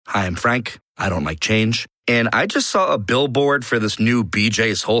Hi, I'm Frank. I don't like change. And I just saw a billboard for this new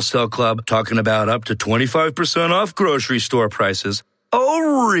BJ's Wholesale Club talking about up to 25% off grocery store prices.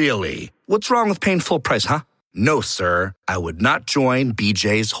 Oh, really? What's wrong with paying full price, huh? No, sir. I would not join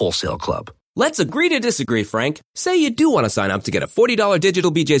BJ's Wholesale Club. Let's agree to disagree, Frank. Say you do want to sign up to get a $40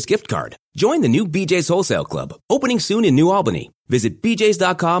 digital BJ's gift card. Join the new BJ's Wholesale Club, opening soon in New Albany. Visit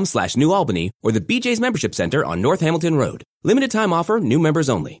bjs.com/New Albany or the BJ's Membership Center on North Hamilton Road. Limited time offer, new members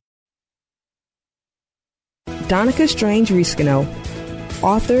only. Donica Strange-Riscano,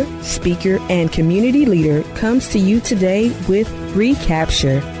 author, speaker, and community leader, comes to you today with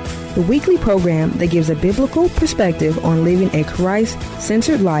Recapture, the weekly program that gives a biblical perspective on living a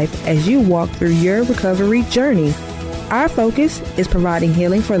Christ-centered life as you walk through your recovery journey. Our focus is providing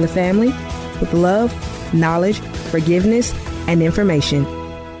healing for the family with love, knowledge, forgiveness, and information.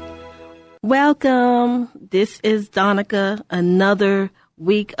 Welcome. This is Donica, another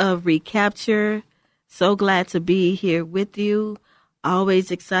week of Recapture. So glad to be here with you.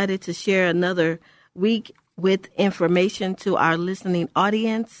 Always excited to share another week with information to our listening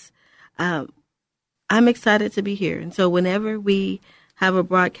audience. I'm excited to be here. And so whenever we have a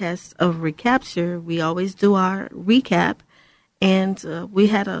broadcast of Recapture, we always do our recap. And we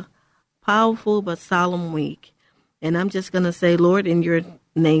had a powerful but solemn week. And I'm just going to say, Lord, in your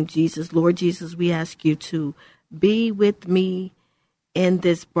name, Jesus, Lord Jesus, we ask you to be with me in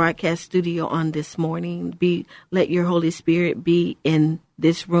this broadcast studio on this morning. Let your Holy Spirit be in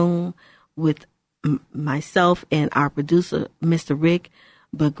this room with myself and our producer, Mr. Rick.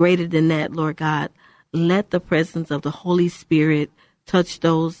 But greater than that, Lord God, let the presence of the Holy Spirit touch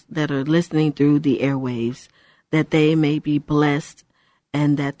those that are listening through the airwaves, that they may be blessed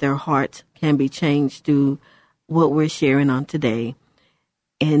and that their hearts can be changed through what we're sharing on today.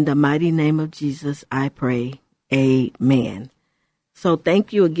 In the mighty name of Jesus, I pray. Amen. So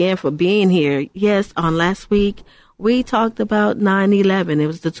thank you again for being here. Yes, on last week, we talked about 9/11. It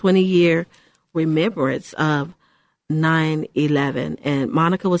was the 20-year remembrance of 9/11. And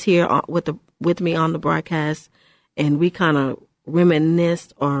Monica was here with me on the broadcast, and we kind of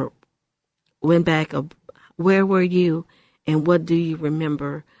reminisced or went back of where were you and what do you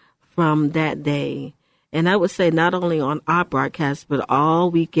remember from that day. And I would say not only on our broadcast, but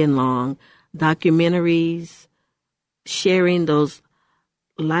all weekend long, documentaries, sharing those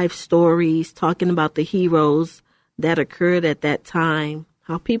life stories, talking about the heroes that occurred at that time,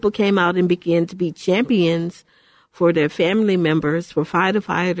 how people came out and began to be champions for their family members, for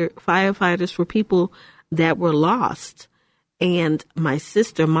firefighters, for people that were lost. And my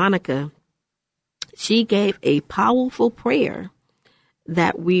sister, Monica, she gave a powerful prayer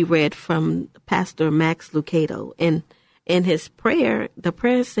that we read from Pastor Max Lucado. And in his prayer, the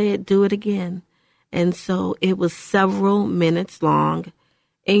prayer said, do it again. And so it was several minutes long.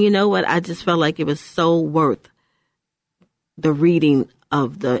 And you know what? I just felt like it was so worth the reading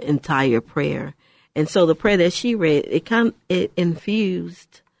of the entire prayer. And so the prayer that she read, it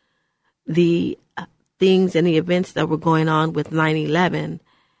infused the things and the events that were going on with 9/11.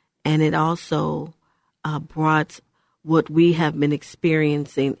 And it also brought what we have been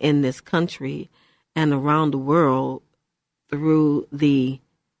experiencing in this country and around the world through the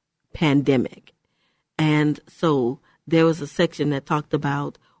pandemic. And so there was a section that talked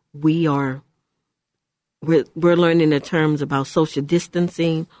about we're learning the terms about social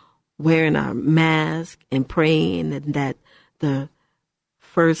distancing, wearing our mask and praying, and that the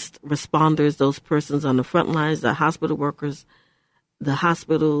first responders, those persons on the front lines, the hospital workers, the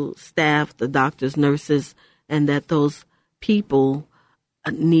hospital staff, the doctors, nurses, and that those people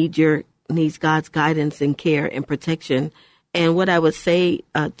needs God's guidance and care and protection. And what I would say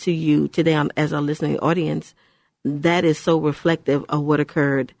to you today as our listening audience, that is so reflective of what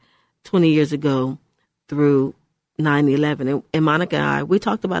occurred 20 years ago through 9/11. And Monica and I, we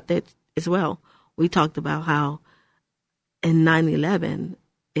talked about that as well. We talked about how in 9/11,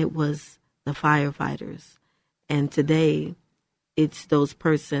 it was the firefighters. And today, it's those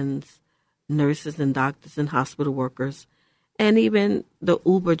persons, nurses and doctors and hospital workers, and even the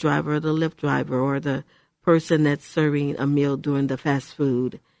Uber driver, the Lyft driver, or the person that's serving a meal during the fast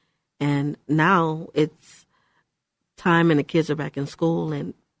food. And now it's time and the kids are back in school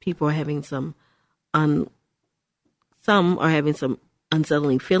and people are having some are having some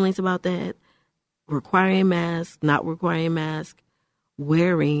unsettling feelings about that, requiring masks, not requiring masks,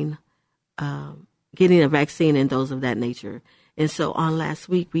 wearing, getting a vaccine and those of that nature. And so on last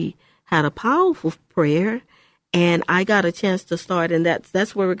week, we had a powerful prayer and I got a chance to start, and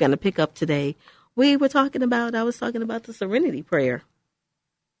that's where we're going to pick up today. I was talking about the Serenity prayer,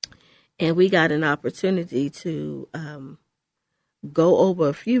 and we got an opportunity to go over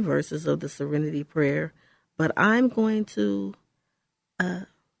a few verses of the Serenity Prayer, but I'm going to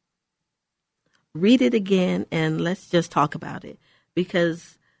read it again and let's just talk about it,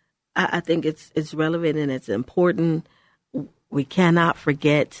 because I think it's relevant and it's important. We cannot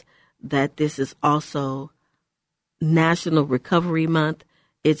forget that this is also National Recovery Month.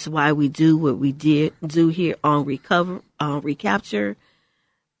 It's why we do what we do here on Recapture.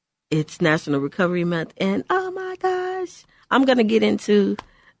 It's National Recovery Month. And oh my gosh, I'm going to get into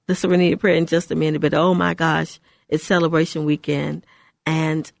the Serenity Prayer in just a minute, but oh my gosh, it's Celebration Weekend.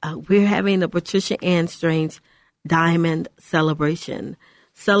 And we're having a Patricia Ann Strange Diamond Celebration,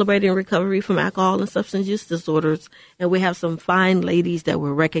 celebrating recovery from alcohol and substance use disorders. And we have some fine ladies that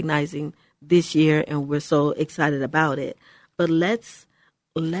we're recognizing this year, and we're so excited about it. But let's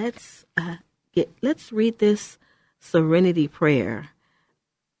read this Serenity Prayer.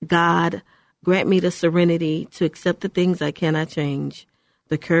 God, grant me the serenity to accept the things I cannot change,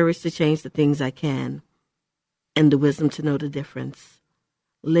 the courage to change the things I can, and the wisdom to know the difference.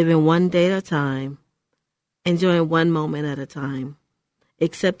 Living one day at a time, enjoying one moment at a time,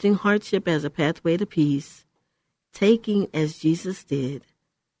 accepting hardship as a pathway to peace, taking, as Jesus did,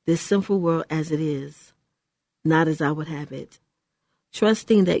 this sinful world as it is, not as I would have it,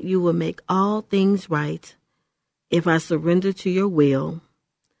 trusting that you will make all things right if I surrender to your will,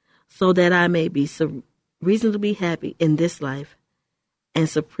 so that I may be reasonably happy in this life and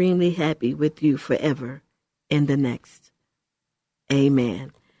supremely happy with you forever in the next.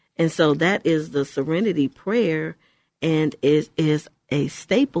 Amen. And so that is the Serenity Prayer, and is a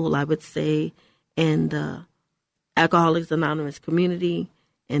staple, I would say, in the Alcoholics Anonymous community,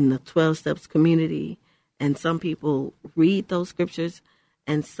 in the 12 Steps community. And some people read those scriptures,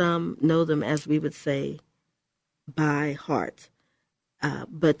 and some know them, as we would say, by heart.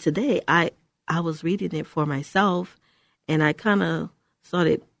 But today I was reading it for myself, and I kind of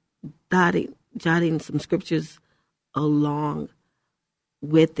started jotting some scriptures along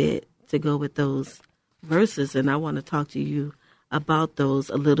with it to go with those verses. And I want to talk to you about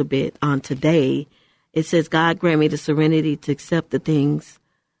those a little bit on today. It says, God grant me the serenity to accept the things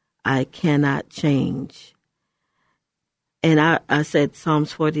I cannot change. And I said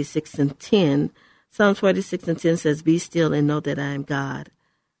Psalms 46 and 10. Psalms 46 and 10 says, be still and know that I am God.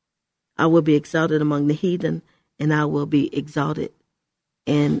 I will be exalted among the heathen, and I will be exalted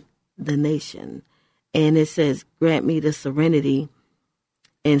in the nation. And it says, grant me the serenity.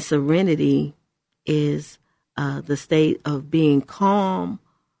 And serenity is the state of being calm,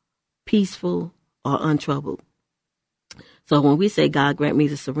 peaceful, or untroubled. So when we say, God, grant me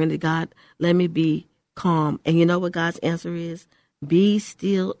the serenity, God, let me be calm. And you know what God's answer is? Be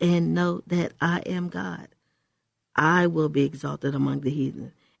still and know that I am God. I will be exalted among the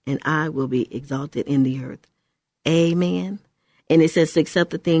heathen, and I will be exalted in the earth. Amen. And it says to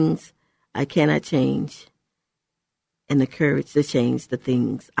accept the things I cannot change, and the courage to change the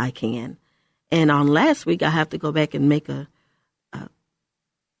things I can. And on last week, I have to go back and make an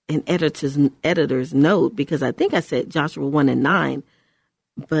editor's note, because I think I said Joshua 1 and 9,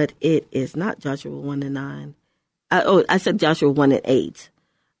 but it is not Joshua 1 and 9. I said Joshua 1 and 8,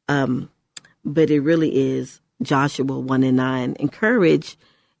 but it really is Joshua 1 and 9. And courage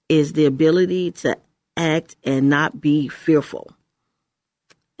is the ability to act and not be fearful.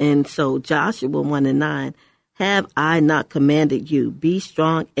 And so Joshua 1 and 9, have I not commanded you, be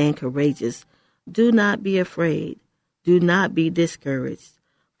strong and courageous. Do not be afraid. Do not be discouraged.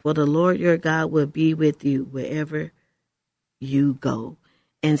 For the Lord your God will be with you wherever you go.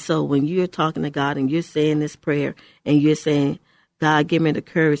 And so when you're talking to God and you're saying this prayer and you're saying, God, give me the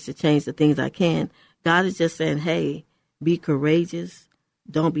courage to change the things I can, God is just saying, hey, be courageous.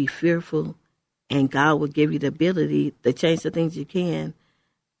 Don't be fearful. And God will give you the ability to change the things you can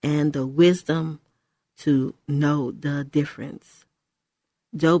and the wisdom to know the difference.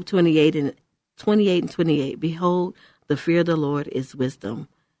 Job 28 and 28. Behold, the fear of the Lord is wisdom,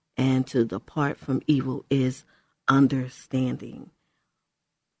 and to depart from evil is understanding.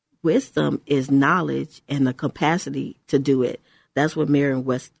 Wisdom is knowledge and the capacity to do it. That's what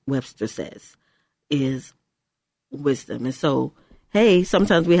Merriam-Webster says is wisdom. And so, hey,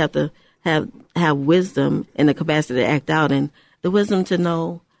 sometimes we have to have wisdom and the capacity to act out, and the wisdom to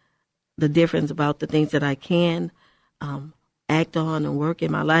know the difference about the things that I can act on and work in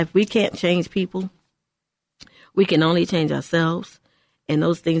my life. We can't change people. We can only change ourselves, and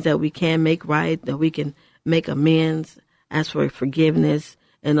those things that we can make right, that we can make amends, ask for forgiveness,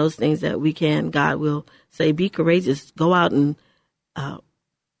 and those things that we can, God will say, be courageous, go out and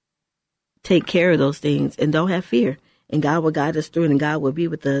take care of those things, and don't have fear. And God will guide us through it, and God will be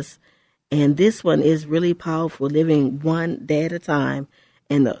with us. And this one is really powerful, living one day at a time.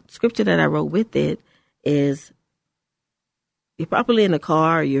 And the scripture that I wrote with it is, you're probably in a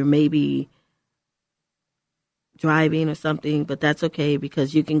car, or you're maybe driving or something, but that's okay,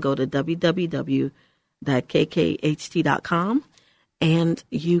 because you can go to www.kkht.com and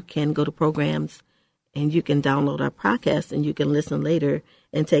you can go to programs and you can download our podcast and you can listen later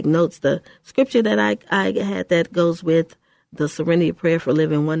and take notes. The scripture that I had that goes with the Serenity Prayer for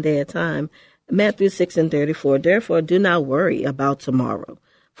Living One Day at a Time, Matthew 6:34. Therefore, do not worry about tomorrow,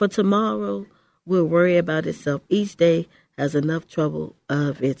 for tomorrow will worry about itself. Each day has enough trouble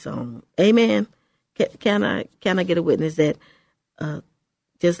of its own. Amen. Can I get a witness that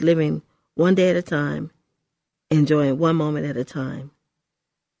just living one day at a time, enjoying one moment at a time.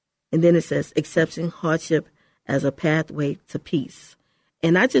 And then it says, accepting hardship as a pathway to peace.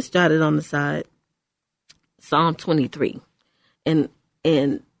 And I just jotted on the side Psalm 23. And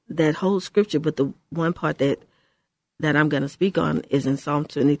that whole scripture, but the one part that I'm going to speak on is in Psalm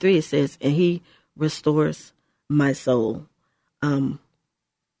 23. It says, and he restores my soul.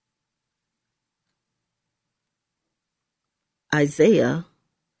 Isaiah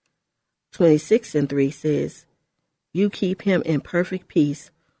 26:3 says, you keep him in perfect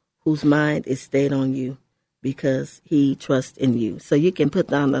peace whose mind is stayed on you because he trusts in you. So you can put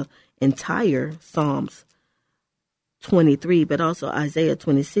down the entire Psalms 23, but also Isaiah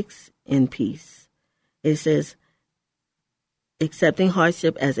 26 in peace. It says, accepting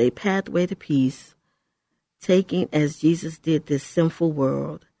hardship as a pathway to peace, taking as Jesus did this sinful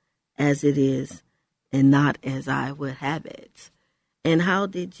world as it is and not as I would have it. And how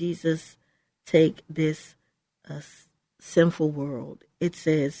did Jesus take this sinful world? It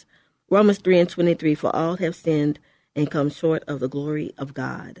says, Romans 3:23, for all have sinned and come short of the glory of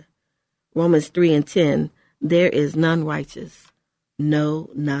God. Romans 3:10, there is none righteous, no,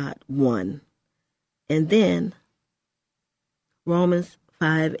 not one. And then Romans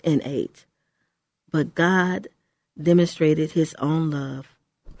 5:8, but God demonstrated his own love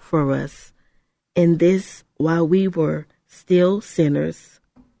for us in this while we were still sinners.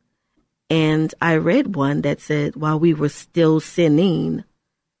 And I read one that said, while we were still sinning,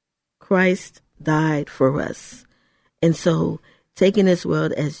 Christ died for us. And so taking this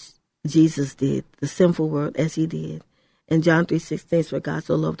world as Jesus did, the sinful world as he did. And John 3:16, for God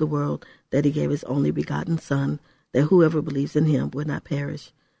so loved the world that he gave his only begotten Son, that whoever believes in him would not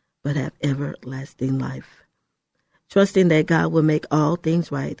perish, but have everlasting life. Trusting that God will make all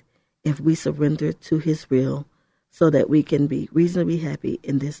things right if we surrender to his will, so that we can be reasonably happy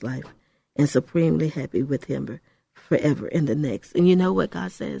in this life and supremely happy with him forever in the next. And you know what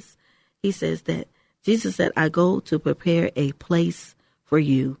God says? He says that Jesus said, I go to prepare a place for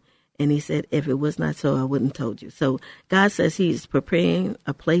you. And he said, if it was not so, I wouldn't have told you. So God says he's preparing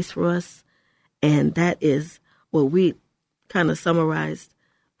a place for us. And that is what we kind of summarized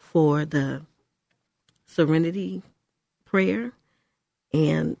for the Serenity prayer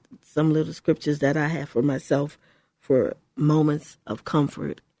and some little scriptures that I have for myself for moments of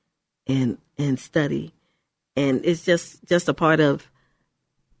comfort and study. And it's just a part of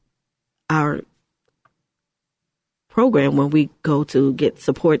our program when we go to get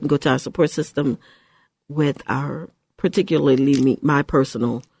support and go to our support system with our, particularly me, my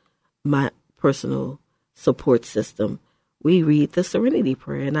personal support system. We read the Serenity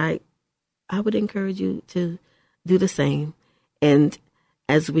prayer, and I would encourage you to do the same. And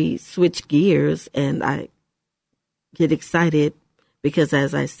as we switch gears, and I get excited because,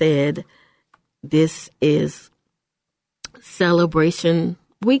 as I said, this is celebration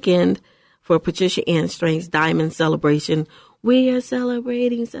weekend for Patricia Ann Strange's Diamond Celebration. We are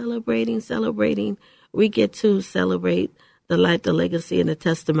celebrating. We get to celebrate the life, the legacy, and the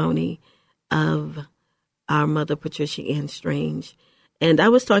testimony of our mother, Patricia Ann Strange. And I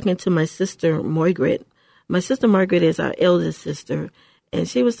was talking to my sister, Margaret. My sister, Margaret, is our eldest sister. And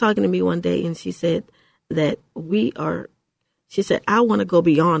she was talking to me one day, and she said that she said, I want to go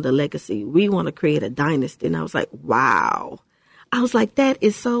beyond the legacy. We want to create a dynasty. And I was like, wow. I was like, that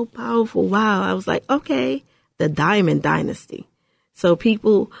is so powerful. Wow. I was like, okay, the Diamond Dynasty. So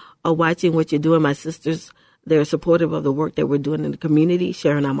people are watching what you're doing. My sisters, they're supportive of the work that we're doing in the community,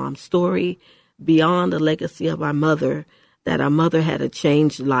 sharing our mom's story beyond the legacy of our mother, that our mother had a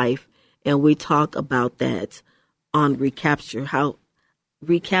changed life. And we talk about that on Recapture, how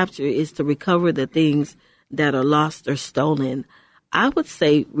recapture is to recover the things that are lost or stolen. I would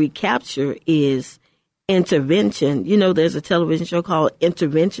say recapture is intervention. You know, there's a television show called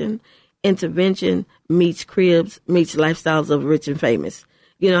Intervention. Intervention meets Cribs, meets Lifestyles of Rich and Famous.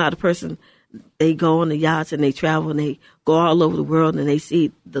 You know how the person they go on the yachts and they travel and they go all over the world and they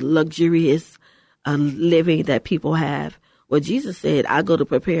see the luxurious living that people have. Well, Jesus said, I go to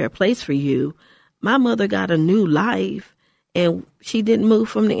prepare a place for you. My mother got a new life, and she didn't move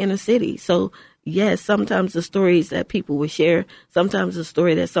from the inner city. So, yes, sometimes the stories that people will share, sometimes the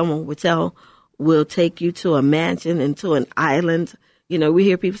story that someone would tell will take you to a mansion and to an island. You know, we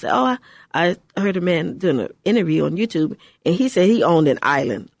hear people say, oh, I heard a man doing an interview on YouTube, and he said he owned an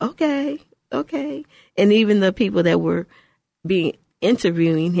island. Okay. And even the people that were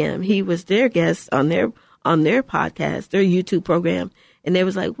interviewing him, he was their guest on their podcast, their YouTube program, and they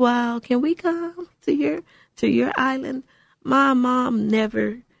was like, wow, can we come to your island? My mom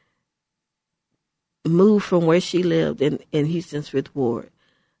never moved from where she lived in Houston's Fifth Ward,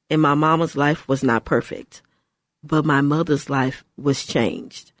 and my mama's life was not perfect, but my mother's life was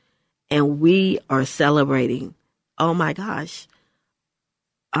changed, and we are celebrating, oh my gosh,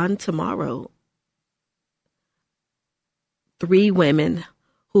 on tomorrow, 3 women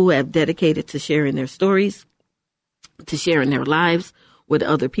who have dedicated to sharing their stories, to sharing their lives with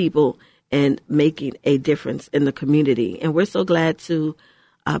other people and making a difference in the community. And we're so glad to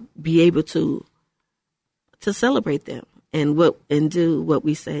be able to celebrate them and do what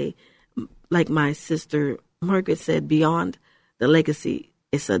we say. Like my sister Margaret said, beyond the legacy,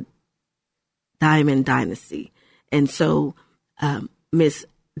 it's a diamond dynasty. And so Miss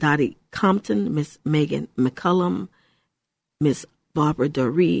Dottie Compton, Miss Megan McCullum, Miss Barbara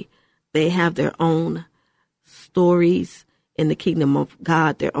Doree, they have their own stories in the kingdom of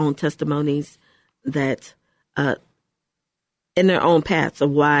God, their own testimonies that, in their own paths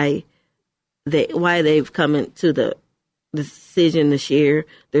of why they've come into the decision to share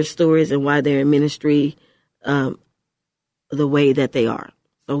their stories and why they're in ministry the way that they are.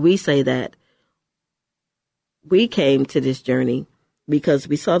 So we say that we came to this journey because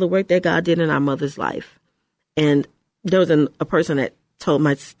we saw the work that God did in our mother's life. And there was a person that told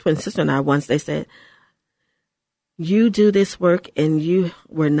my twin sister and I once, they said, you do this work and you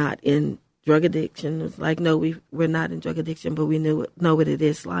were not in drug addiction. It's like, no, we're not in drug addiction, but we know what it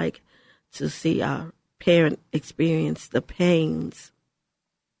is like to see our parent experience the pains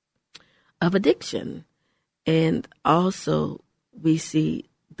of addiction. And also we see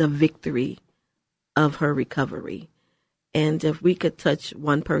the victory of her recovery. And if we could touch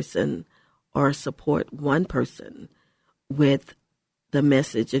one person or support one person with the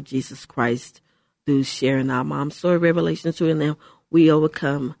message of Jesus Christ through sharing our mom's story, Revelation 2, and then we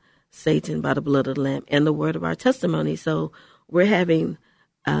overcome Satan by the blood of the Lamb and the word of our testimony. So we're having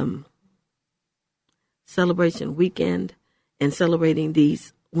celebration weekend and celebrating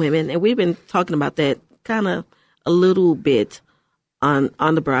these women. And we've been talking about that kind of a little bit on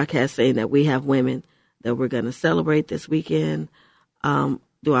the broadcast, saying that we have women that we're going to celebrate this weekend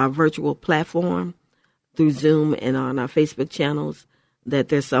through our virtual platform, through Zoom and on our Facebook channels, that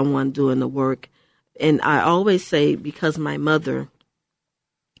there's someone doing the work. And I always say, because my mother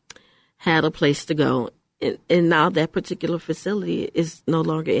had a place to go, and now that particular facility is no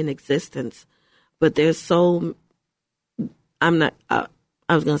longer in existence, but there's I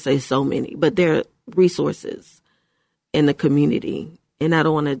was going to say so many, but there are resources in the community. And I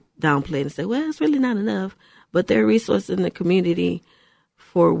don't want to downplay and say, well, it's really not enough, but there are resources in the community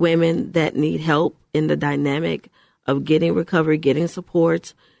for women that need help in the dynamic of getting recovery, getting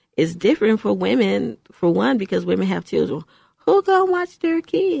support. It's different for women, for one, because women have children. Who gonna watch their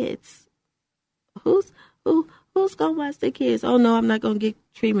kids? Who's gonna watch their kids? Oh no, I'm not gonna get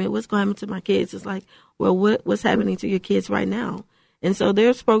treatment. What's gonna happen to my kids? It's like, well, what's happening to your kids right now? And so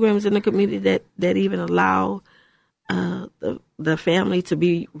there's programs in the community that even allow the family to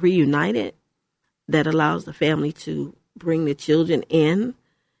be reunited, that allows the family to bring the children in.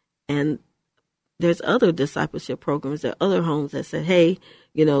 And there's other discipleship programs at other homes that said, hey,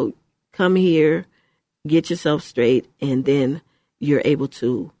 come here, get yourself straight, and then you're able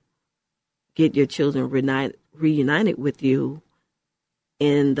to get your children reunited with you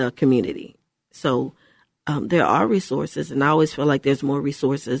in the community. So there are resources, and I always feel like there's more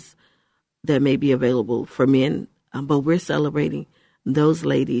resources that may be available for men, but we're celebrating those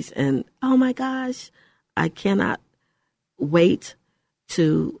ladies. And, oh, my gosh, I cannot wait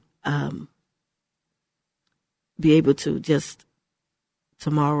to be able to just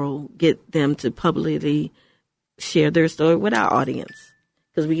tomorrow get them to publicly share their story with our audience,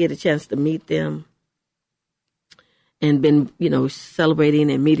 because we get a chance to meet them and been,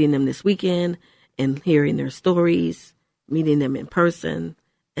 celebrating and meeting them this weekend and hearing their stories, meeting them in person.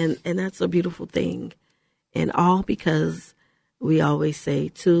 And that's a beautiful thing. And all because we always say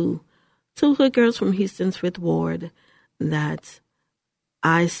two hood girls from Houston's Fifth Ward that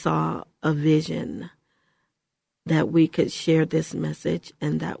I saw a vision that we could share this message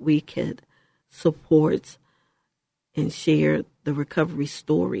and that we could support and share the recovery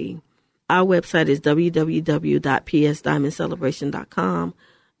story. Our website is www.psdiamondcelebration.com.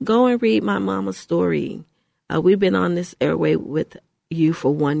 Go and read my mama's story. We've been on this airway with you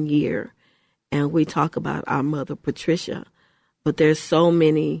for 1 year, and we talk about our mother, Patricia. But there's so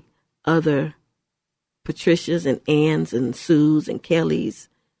many other Patricias and Anns and Sues and Kellys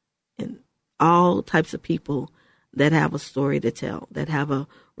and all types of people that have a story to tell, that have a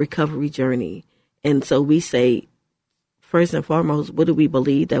recovery journey. And so we say, first and foremost, what do we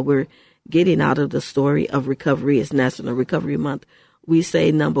believe that we're getting out of the story of recovery? It's National Recovery Month. We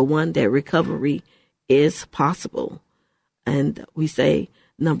say, number one, that recovery is possible. And we say,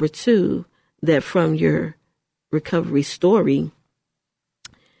 number two, that from your recovery story,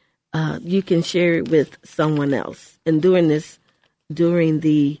 you can share it with someone else. And during this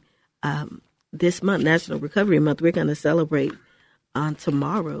month, National Recovery Month, we're going to celebrate on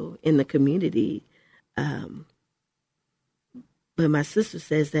tomorrow in the community. But my sister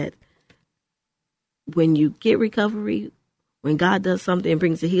says that when you get recovery, when God does something and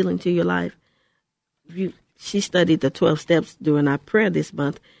brings a healing to your life, she studied the 12 steps during our prayer this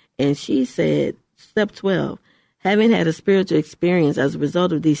month, and she said, step 12, having had a spiritual experience as a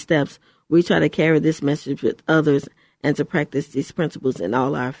result of these steps, we try to carry this message with others and to practice these principles in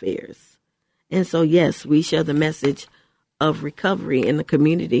all our affairs. And so, yes, we share the message of recovery in the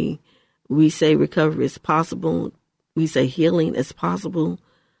community. We say recovery is possible. We say healing is possible.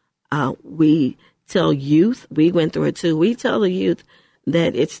 We tell youth, we went through it too. We tell the youth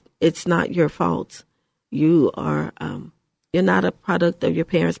that it's not your fault. You are you're not a product of your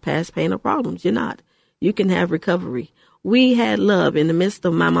parents' past pain or problems. You're not. You can have recovery. We had love in the midst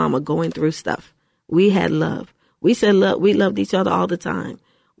of my mama going through stuff. We had love. We said love. We loved each other all the time.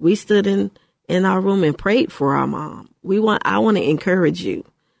 We stood in our room and prayed for our mom. I want to encourage you.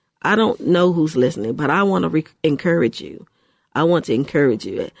 I don't know who's listening, but I want to encourage you. I want to encourage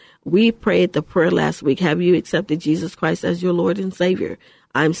you. We prayed the prayer last week. Have you accepted Jesus Christ as your Lord and Savior?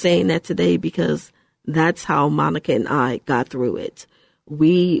 I'm saying that today because that's how Monica and I got through it.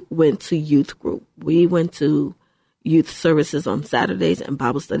 We went to youth group. We went to youth services on Saturdays and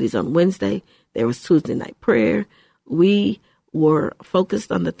Bible studies on Wednesday. There was Tuesday night prayer. We were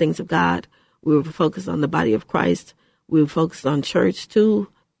focused on the things of God. We were focused on the body of Christ. We were focused on church too,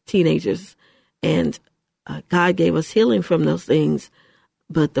 teenagers. And God gave us healing from those things.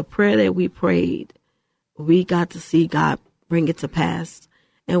 But the prayer that we prayed, we got to see God bring it to pass.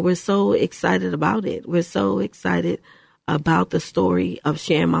 And we're so excited about it. We're so excited about the story of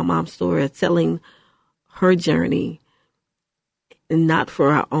sharing my mom's story, of telling her journey, and not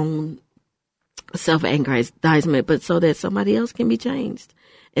for our own self-aggrandizement, but so that somebody else can be changed.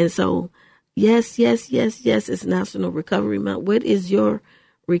 And so, yes, it's National Recovery Month. What is your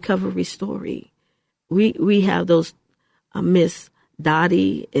recovery story? We have those Miss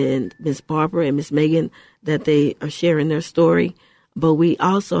Dottie and Miss Barbara and Miss Megan that they are sharing their story. But we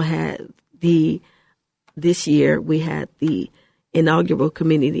also had this year we had the inaugural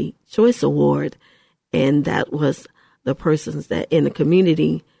Community Choice Award, and that was the persons that in the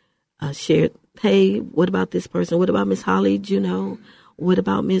community shared, hey, what about this person? What about Miss Holly Juneau? What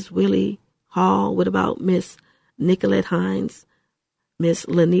about Miss Willie Hall? What about Miss Nicolette Hines? Miss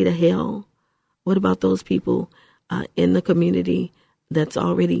Lanita Hill? What about those people in the community that's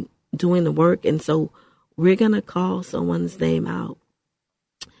already doing the work? And so we're going to call someone's name out.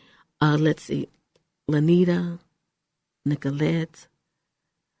 Let's see. Lanita, Nicolette,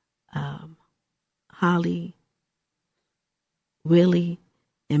 Holly, Willie,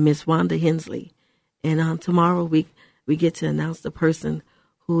 and Miss Wanda Hensley. And on tomorrow we get to announce the person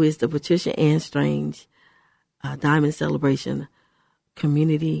who is the Patricia Ann Strange Diamond Celebration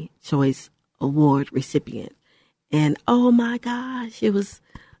Community Choice Award recipient. And oh my gosh, it was,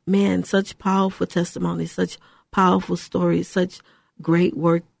 such powerful testimonies, such powerful stories, such great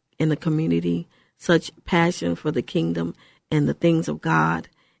work in the community, such passion for the kingdom and the things of God.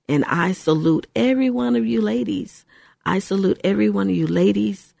 And I salute every one of you ladies. I salute every one of you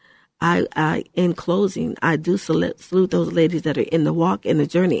ladies. I in closing, I do salute those ladies that are in the walk, in the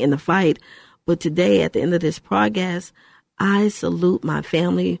journey, in the fight. But today, at the end of this podcast, I salute my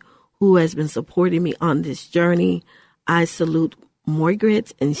family who has been supporting me on this journey. I salute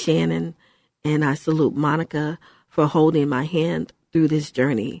Margaret and Shannon, and I salute Monica for holding my hand through this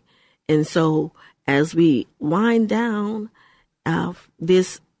journey. And so as we wind down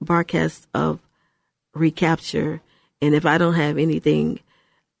this broadcast of Recapture, and if I don't have anything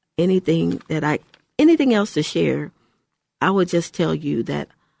else to share, I would just tell you that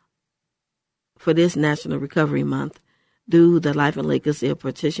for this National Recovery Month, through the life and legacy of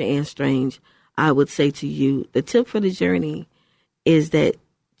Patricia Ann Strange, I would say to you, the tip for the journey is that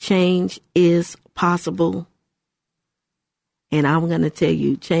change is possible. And I'm going to tell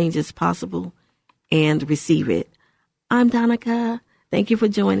you, change is possible, and receive it. I'm Donica. Thank you for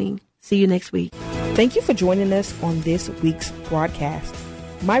joining. See you next week. Thank you for joining us on this week's broadcast.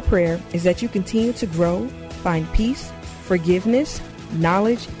 My prayer is that you continue to grow, find peace, forgiveness,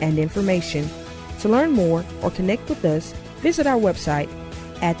 knowledge, and information. To learn more or connect with us, visit our website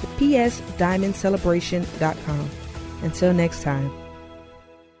at thepsdiamondcelebration.com. Until next time.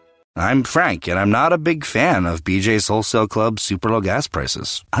 I'm Frank, and I'm not a big fan of BJ's Wholesale Club's super low gas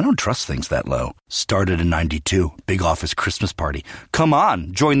prices. I don't trust things that low. Started in 92. Big office Christmas party. Come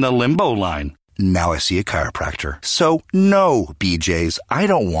on, join the limbo line. Now I see a chiropractor. So, no, BJ's, I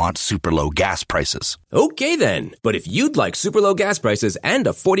don't want super low gas prices. Okay then, but if you'd like super low gas prices and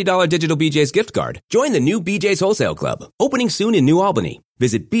a $40 digital BJ's gift card, join the new BJ's Wholesale Club, opening soon in New Albany.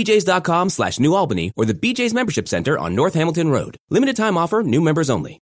 Visit bjs.com/New Albany or the BJ's Membership Center on North Hamilton Road. Limited time offer, new members only.